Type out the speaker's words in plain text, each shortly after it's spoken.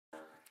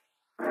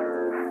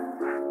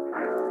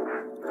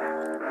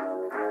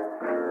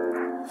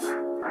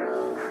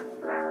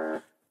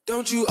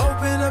Don't you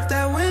open up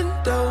that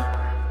window.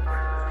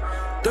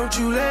 Don't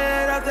you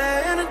let out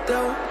that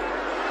antidote.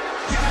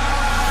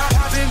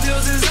 Popping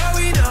pills is all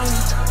we know.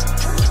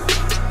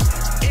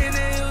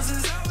 Inhales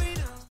is all we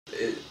know.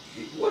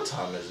 What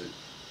time is it?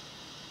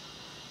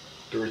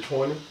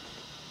 3:20. I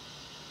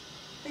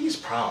think it's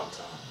prime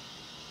time.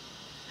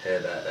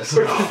 Head ass.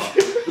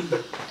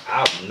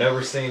 I've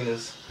never seen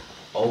this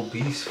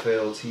obese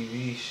fail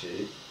TV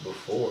shit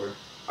before.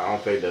 I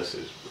don't think that's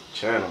his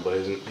channel, but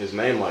his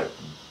name like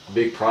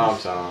Big Prime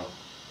Time.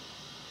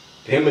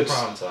 Him and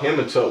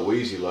Tuck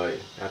Weezy, like,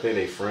 I think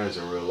they friends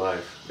in real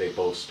life. They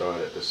both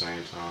started at the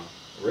same time.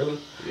 Really?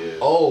 Yeah.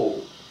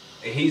 Oh,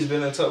 he's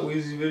been in Tuck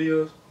Weezy's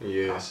videos?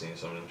 Yeah. I've seen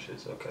some of them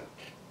shits. Okay.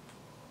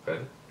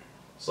 Okay.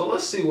 So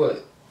let's see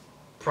what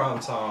Prime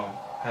Time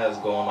has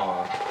going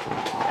on.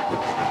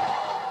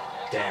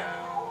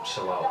 Damn,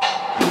 chill out.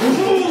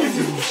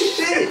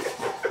 Shit!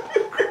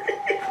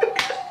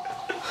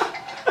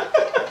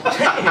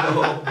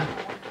 Damn.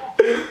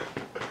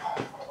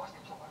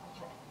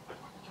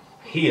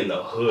 He in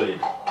the hood.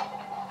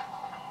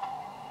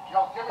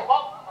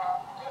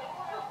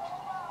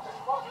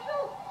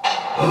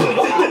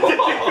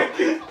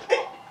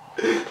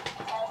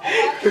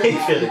 He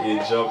finna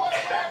get jumped.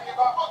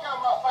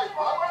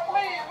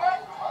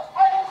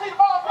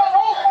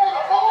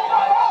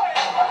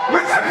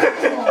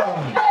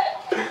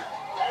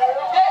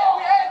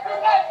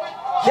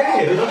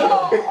 Yeah.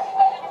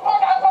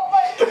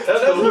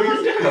 That's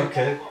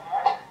okay.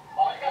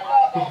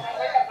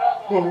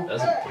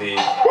 That's a big.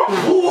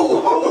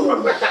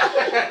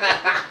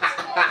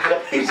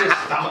 He just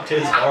stopped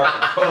his heart,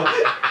 bro.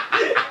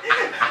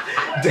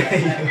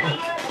 Damn.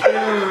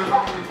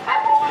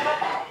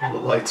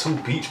 Look like two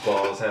beach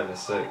balls having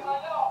sex.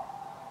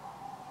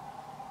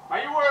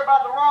 Man, you worry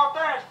about the wrong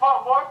things,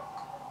 fuck boy.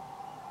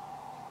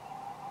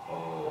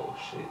 Oh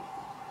shit.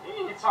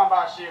 You ain't talking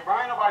about shit, bro.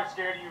 Ain't nobody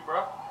scared of you,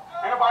 bro.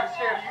 Ain't nobody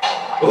scared of you.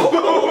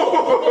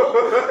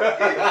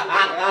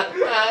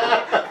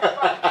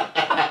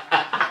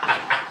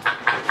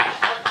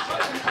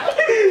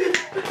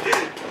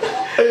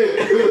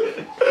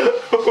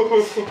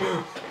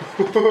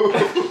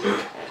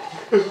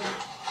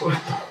 What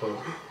the fuck?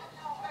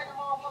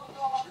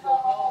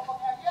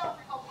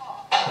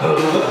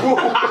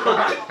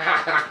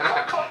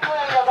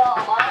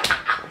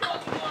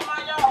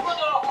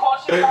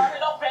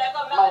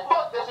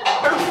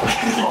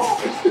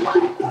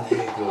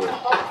 Nigga,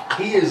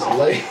 he is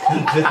laying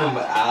them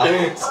out.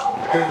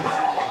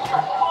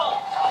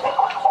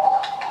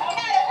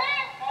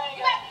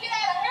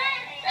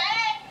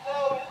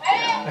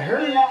 I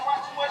heard you.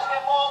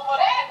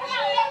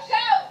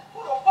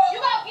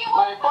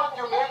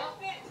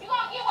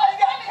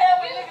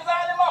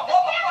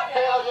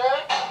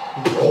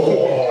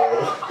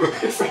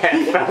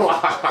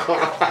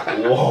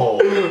 Whoa.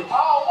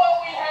 Oh, what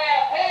we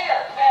have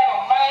here,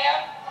 damn man.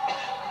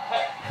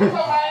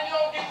 Somebody you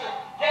don't get the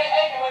gay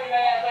aching looking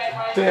ass back,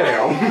 man.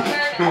 Damn.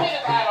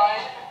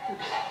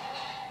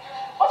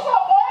 What's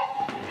up, boy?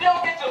 You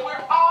don't get your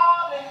weird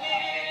arm and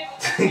knees,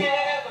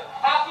 yeah, the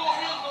high school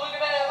musical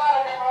looking ass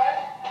out of here, man.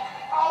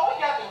 Oh, we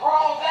got the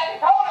grown Zach and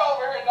Cody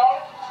over here, don't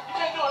it? You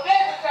been doing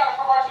dancing channel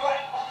commercial,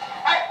 like,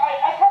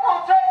 hey, come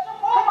on, Trey.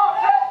 Come on,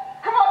 Trey.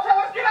 Come on, Trey.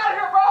 Let's get out of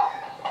here, bro.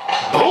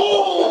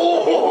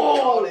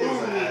 Oh!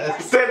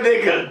 That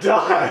nigga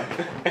died.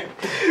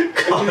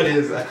 Caught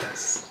his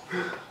ass.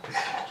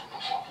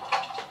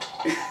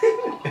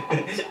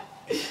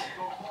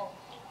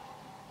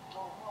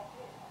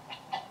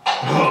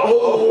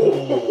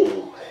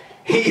 Oh,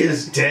 he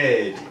is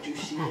dead. Did you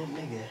see that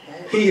nigga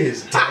head? He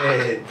is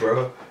dead,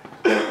 bro.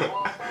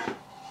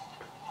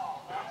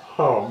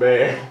 Oh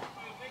man.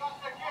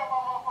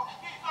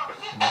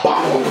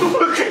 Boom!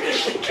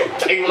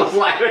 Table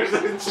ladders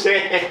and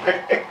chairs.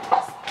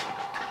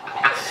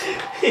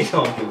 He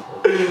don't give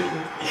a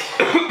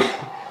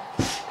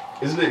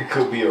This nigga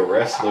could be a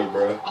wrestler,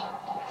 bro.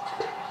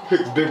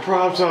 It's Big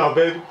Prime Time,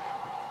 baby.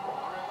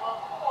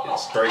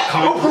 It's straight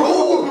comedy.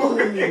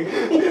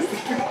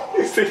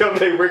 You see your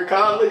name Rick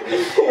Conley?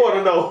 Who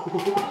wanna know?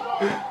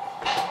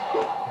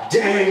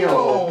 Damn!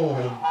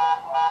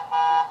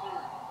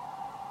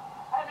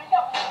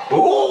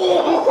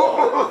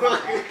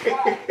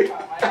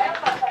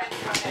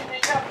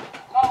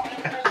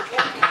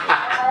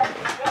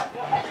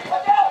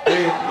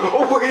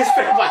 Oh, he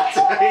said my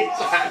he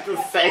tried to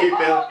save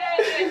him.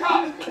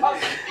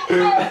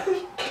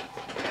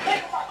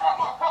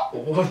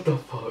 What the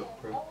fuck,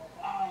 bro?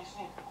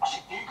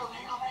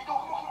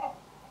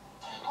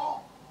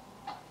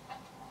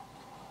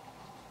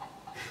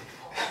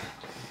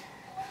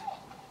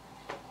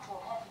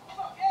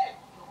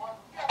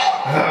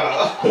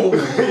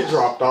 He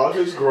dropped all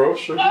his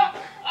groceries.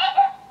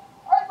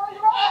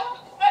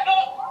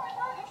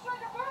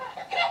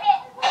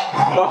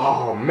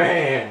 Oh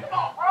man.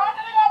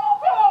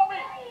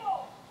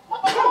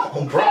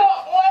 Oh, bro.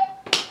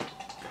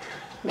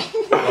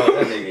 Oh,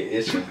 that nigga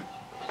itching.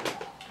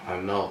 I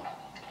know.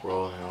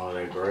 Rolling all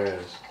that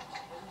grass.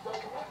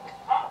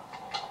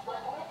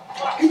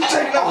 He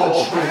taking out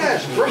the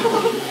trash, bro.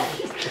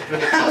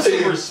 How's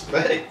some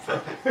respect,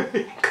 bro?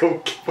 Go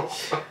keep on.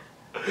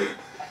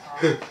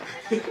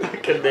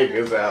 Knocking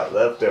niggas out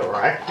left and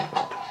right.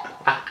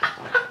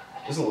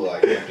 This look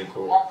like Hampton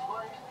Court.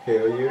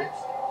 Hell yeah.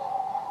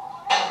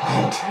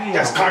 Oh, dang.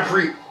 That's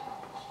concrete.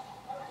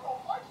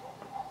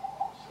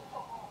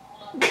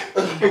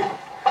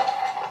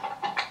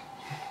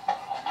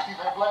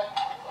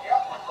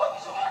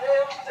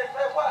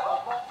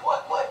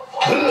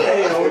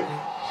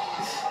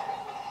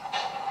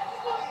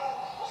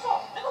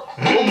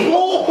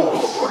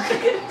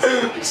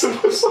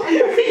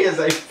 He is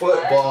a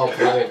football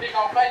player.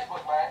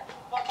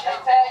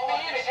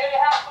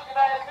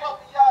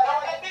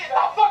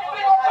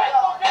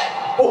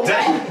 Oh,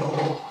 damn.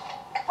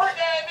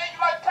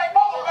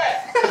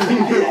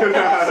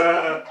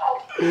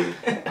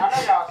 I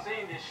know y'all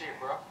seen this shit,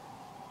 bro.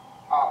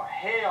 Oh,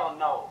 hell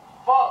no.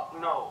 Fuck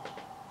no.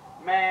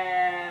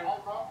 Man.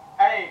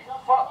 Hey,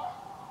 fuck.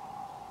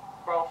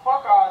 Bro,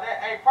 fuck all that.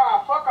 Hey,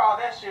 Prime, fuck all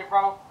that shit,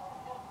 bro.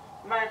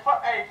 Man,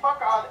 fuck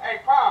all that. Hey,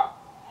 Prime.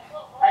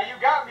 Hey, you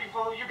got me,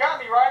 fool. You got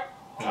me, right?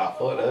 Nah,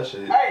 fuck that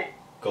shit. Hey.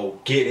 Go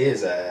get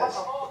his ass.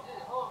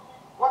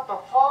 What the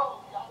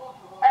fuck?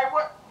 Hey,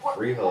 what?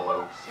 Free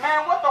hugs.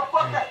 Man, what the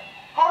fuck that?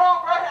 Hold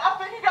on, bro. I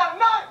think he got a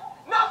knife.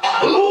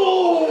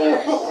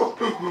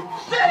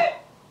 Shit!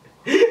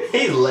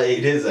 He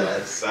laid his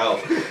ass out.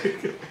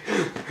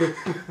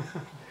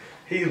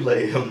 He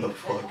laid him the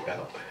fuck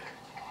out.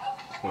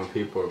 When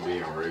people are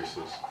being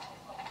racist.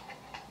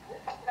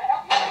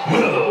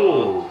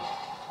 Ooh.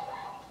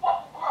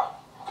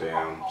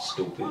 Damn.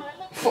 Stupid.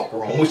 Fuck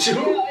wrong with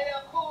you?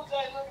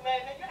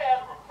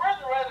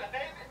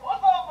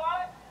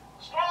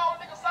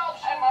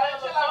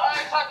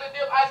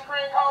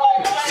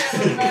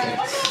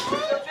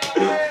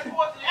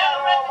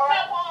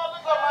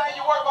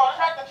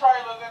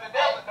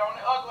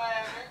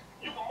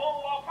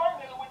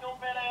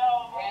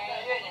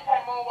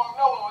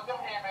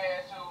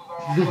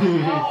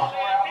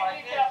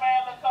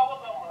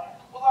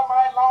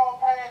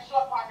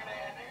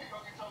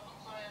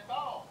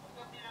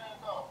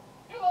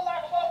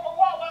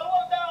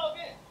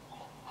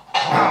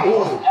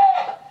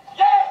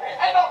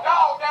 Ain't no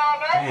dog down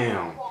there.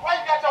 Damn. Why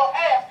you got your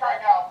ass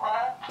crack out,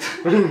 Prime?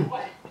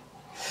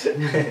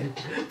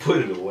 Put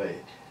it away.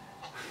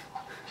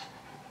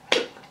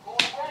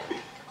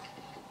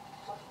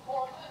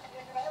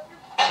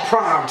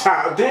 Prime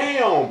time.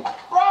 Damn.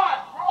 Run!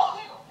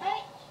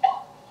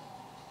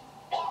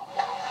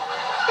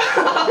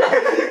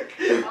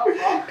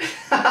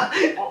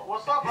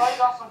 What's up, bro? You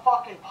got some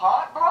fucking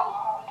pot, bro?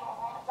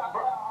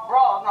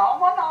 Bro, no, I'm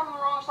not on the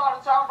wrong side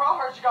of town, bro. I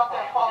heard you got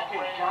that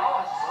fucking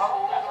gas, bro.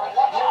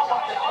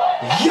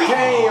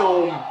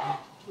 Damn.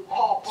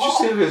 Did you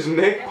see his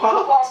neck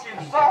pop? Fucking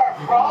sir,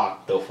 bro.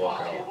 Knock the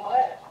fuck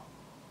out.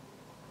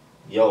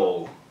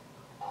 Yo.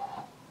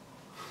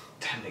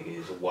 That nigga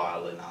is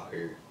wildin' out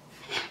here.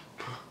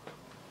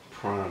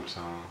 Prime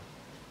time.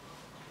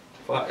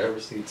 If I ever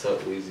see Tuck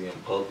Weezy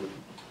in public.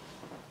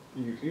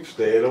 You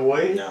staying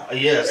away? Nah,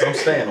 yes, I'm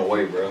staying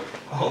away, bro.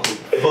 Oh,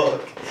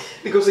 fuck.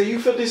 Because you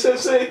 50 Cent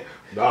say?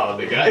 Nah,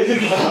 nigga.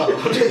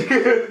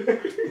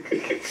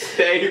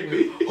 Save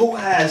me. Who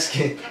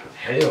asking?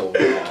 Hell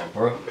no,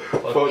 bro.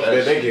 Fuck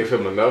man, they give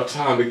him enough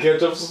time to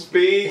catch up some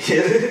speed.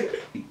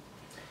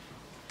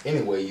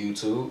 Anyway,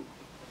 YouTube.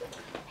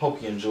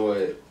 Hope you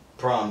enjoyed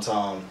Prime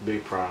Time.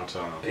 Big prime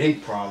time.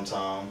 Big Prime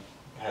Time.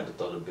 I had to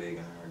throw the big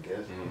in there, I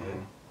guess.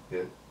 Mm-hmm.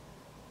 Yeah.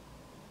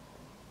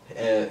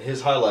 And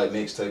his highlight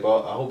mixtape,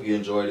 I hope you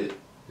enjoyed it.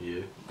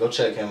 Yeah. Go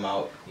check him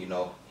out. You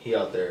know, he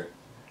out there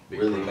Big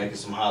really prime. making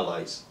some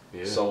highlights.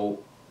 Yeah. So,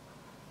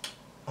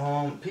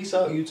 peace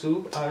out,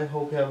 YouTube. I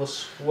hope you have a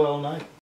swell night.